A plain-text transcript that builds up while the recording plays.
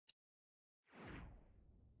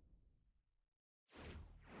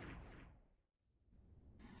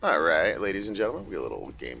Alright, ladies and gentlemen, we got a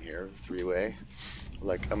little game here, three-way,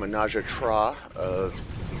 like a menage a trois of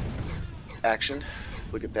action.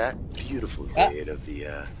 Look at that beautiful evade of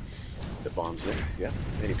the bombs there. Yeah,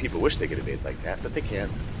 many people wish they could evade like that, but they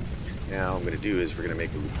can't. Now, what I'm going to do is we're going to make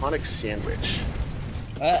a luponix sandwich.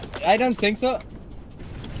 I don't think so.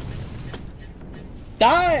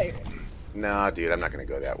 Die! Nah, dude, I'm not going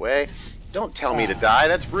to go that way. Don't tell me to die,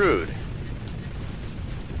 that's rude.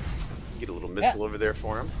 Get a little missile over there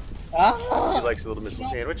for him. He likes a little missile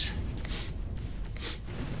sandwich.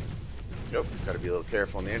 Nope, gotta be a little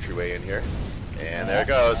careful on the entryway in here. And there it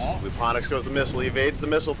goes. Luponix goes the missile. He evades the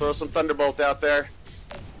missile, throws some thunderbolt out there.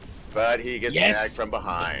 But he gets snagged from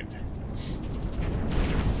behind.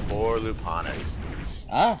 Poor Luponix.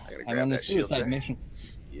 I'm on a suicide mission.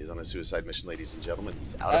 He is on a suicide mission, ladies and gentlemen.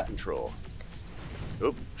 He's out of control.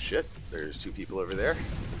 Oop, shit. There's two people over there.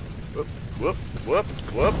 Whoop, whoop, whoop,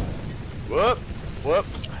 whoop. Whoop, whoop.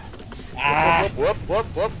 Whoop, whoop, whoop,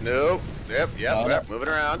 whoop. No. Yep, moving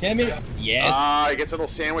around. Damn it. Yes. He gets a little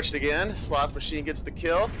sandwiched again. Sloth Machine gets the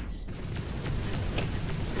kill.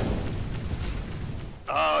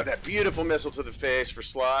 Oh, that beautiful missile to the face for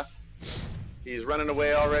Sloth. He's running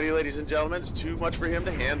away already, ladies and gentlemen. It's too much for him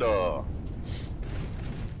to handle.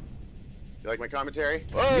 You like my commentary?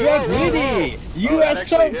 Whoa, you are greedy! You are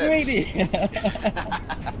so greedy!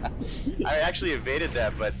 I actually evaded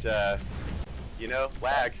that, but, you know,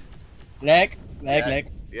 lag. Lag.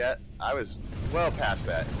 Yeah, I was well past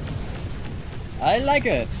that. I like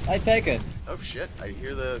it. I take it. Oh, shit. I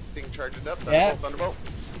hear the thing charging up. Thunderbolt, Thunderbolt.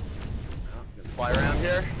 Oh, I'm going to fly around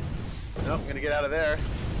here. Nope, I'm going to get out of there.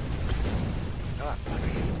 Ah, I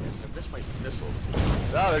missed my missiles.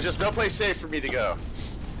 Oh, there's just no place safe for me to go.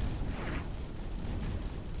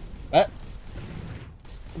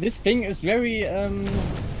 This thing is very, I'm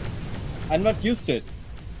not used to it.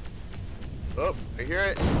 Oh, I hear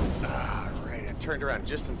it. Ah, right. I turned around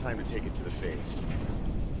just in time to take it to the face.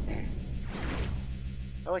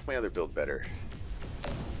 I like my other build better.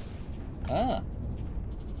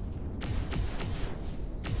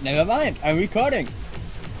 Never mind. I'm recording.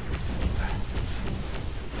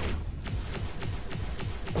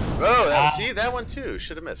 Oh, see, that one too.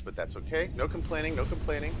 Should have missed, but that's okay. No complaining, no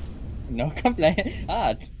complaining. No complaint.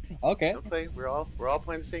 Okay. No play. We're all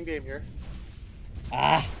playing the same game here.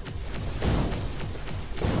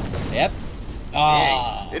 Yep.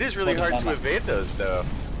 It is really hard to evade those, though.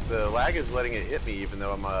 The lag is letting it hit me, even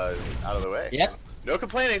though I'm out of the way. Yep. No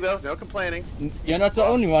complaining, though. No complaining. You're not the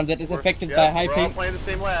only one that is affected by high ping. We're all playing the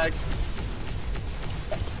same lag.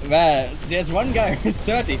 Well, there's one guy who's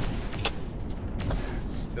 30.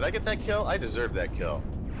 Did I get that kill? I deserve that kill.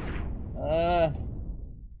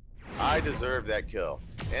 I deserve that kill.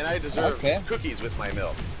 And I deserve cookies with my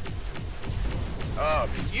milk. Oh,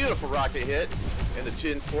 beautiful rocket hit in the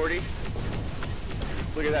 1040.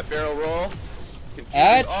 Look at that barrel roll.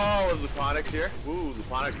 Confusing all of luponix here. Ooh,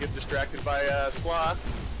 luponix get distracted by Sloth.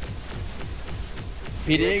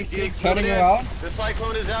 PDXGeek turning around. The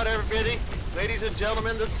cyclone is out, everybody. Ladies and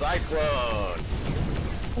gentlemen, the cyclone.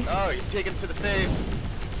 Oh, he's taken to the face.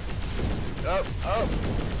 Oh.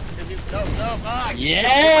 Is he? No. I just can't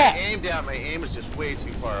get my aim down. My aim is just way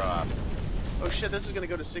too far off. Oh shit, this is gonna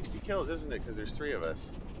go to 60 kills, isn't it? Because there's 3 of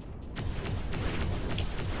us.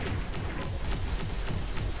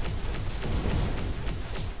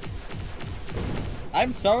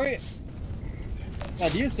 I'm sorry,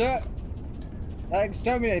 but you, sir, are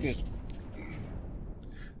exterminated.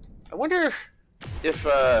 I wonder if,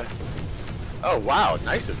 oh wow,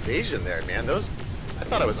 nice evasion there, man. Those, I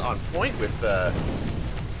thought I was on point with, I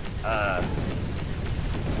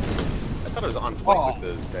thought I was on point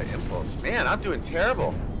with that impulse. Man, I'm doing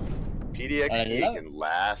terrible. PDXGeek in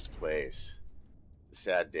last place. It's a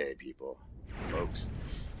sad day, people, folks.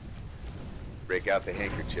 Break out the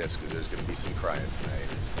handkerchiefs because there's going to be some crying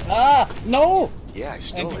tonight. No! Yeah, I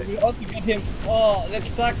stole it. We also got him. Oh, that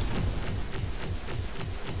sucks.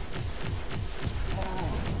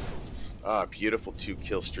 Beautiful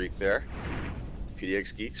 2-kill streak there.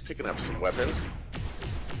 PDXGeek's picking up some weapons.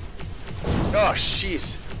 Oh,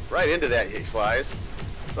 jeez. Right into that he flies.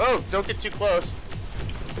 Oh, don't get too close.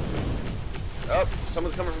 Oh,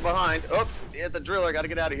 someone's coming from behind. Oh, yeah, the driller. Got to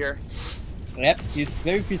get out of here. Yep, he's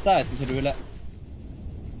very precise, Mr. Driller.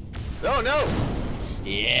 No!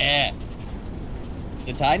 Yeah. It's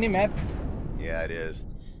a tiny map. Yeah, it is.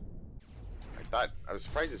 I was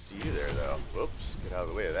surprised to see you there, though. Whoops, get out of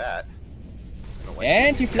the way of that. I don't like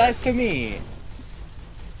and he flies to me.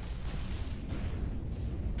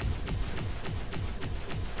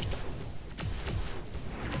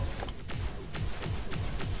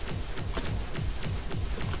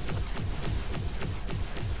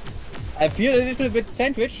 I feel a little bit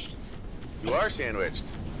sandwiched. You are sandwiched.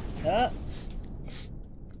 I've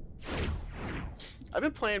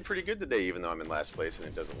been playing pretty good today, even though I'm in last place and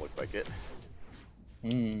it doesn't look like it.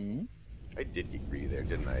 Hmm. I did get greedy there,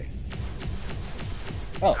 didn't I?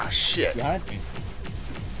 Oh, Ah, shit. behind me.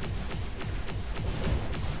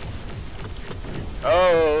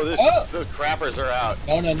 Oh, Oh! the crappers are out.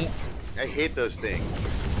 No, no, no. I hate those things.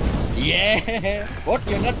 Yeah! What?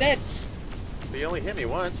 You're not dead? But you only hit me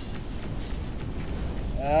once.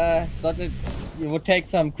 Thought that you would take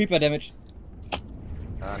some creeper damage.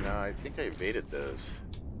 No, I think I evaded those.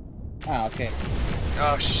 Ah, okay.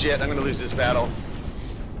 Oh shit, I'm gonna lose this battle.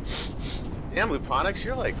 Damn, Luponix,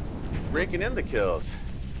 you're like raking in the kills.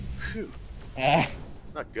 Whew.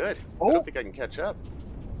 It's not good. I don't think I can catch up.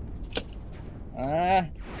 The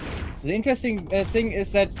interesting thing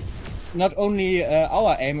is that not only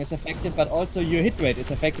our aim is affected, but also your hit rate is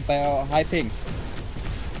affected by our high ping.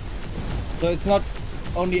 So it's not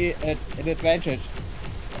only an advantage.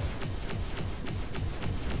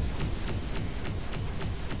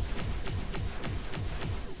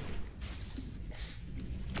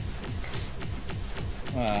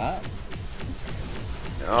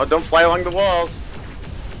 No, don't fly along the walls.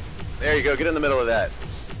 There you go, get in the middle of that.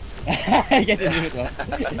 Get in the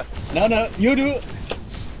middle. No, no, you do.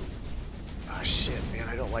 Oh shit, man,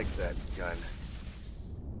 I don't like that gun.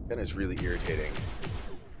 Gun is really irritating.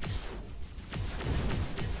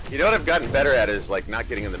 You know what I've gotten better at is like not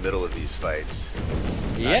getting in the middle of these fights.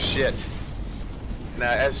 Yep. Ah, shit.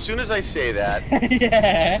 Now, as soon as I say that,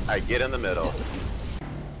 Yeah. I get in the middle.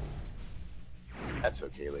 That's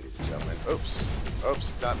okay, ladies and gentlemen. Oops,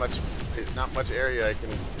 oops, not much area I can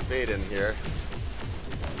evade in here.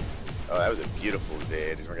 Oh, that was a beautiful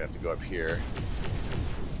evade. We're gonna have to go up here.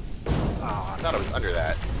 Oh, I thought I was under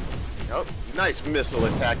that. Nope. Nice missile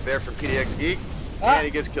attack there from PDXGeek. And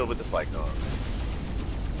he gets killed with the Cyclone.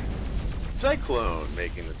 Cyclone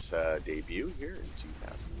making its debut here in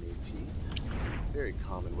 2018. Very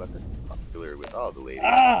common weapon, popular with all the ladies.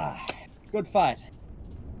 Ah, good fight.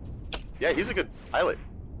 Yeah, he's a good pilot.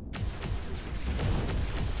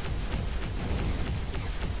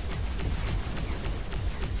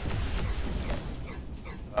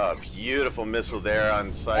 Oh, beautiful missile there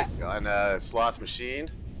on Sloth Machine.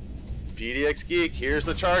 PDXGeek, here's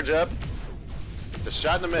the charge up. It's a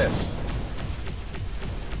shot and a miss.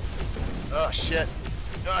 Oh shit.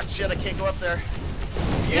 Oh shit, I can't go up there.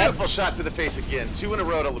 Beautiful shot to the face again. 2 in a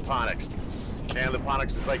row to Luponix. And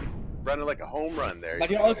Luponix is like running like a home run there. But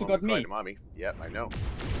you also got me. Mommy. Yep, I know.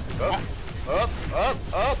 Up, up, up,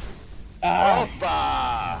 up.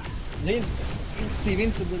 Opa! The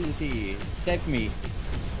invincibility. Save me.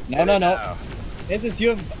 No, no, no. This is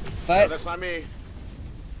your fight. No, that's not me.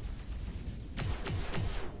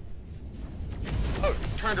 Oh,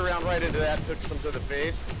 turned around right into that, took some to the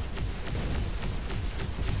face.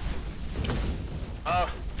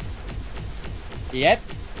 Yep.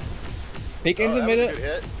 Pick in the middle. Was a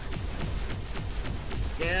good hit.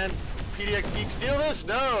 Can PDXGeek steal this?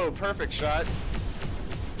 No! Perfect shot.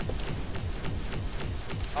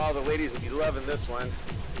 Oh, the ladies will be loving this one.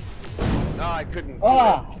 No, I couldn't do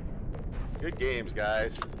it. Good games,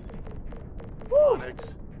 guys.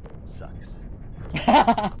 Onyx sucks.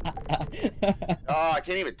 Oh, I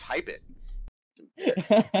can't even type it.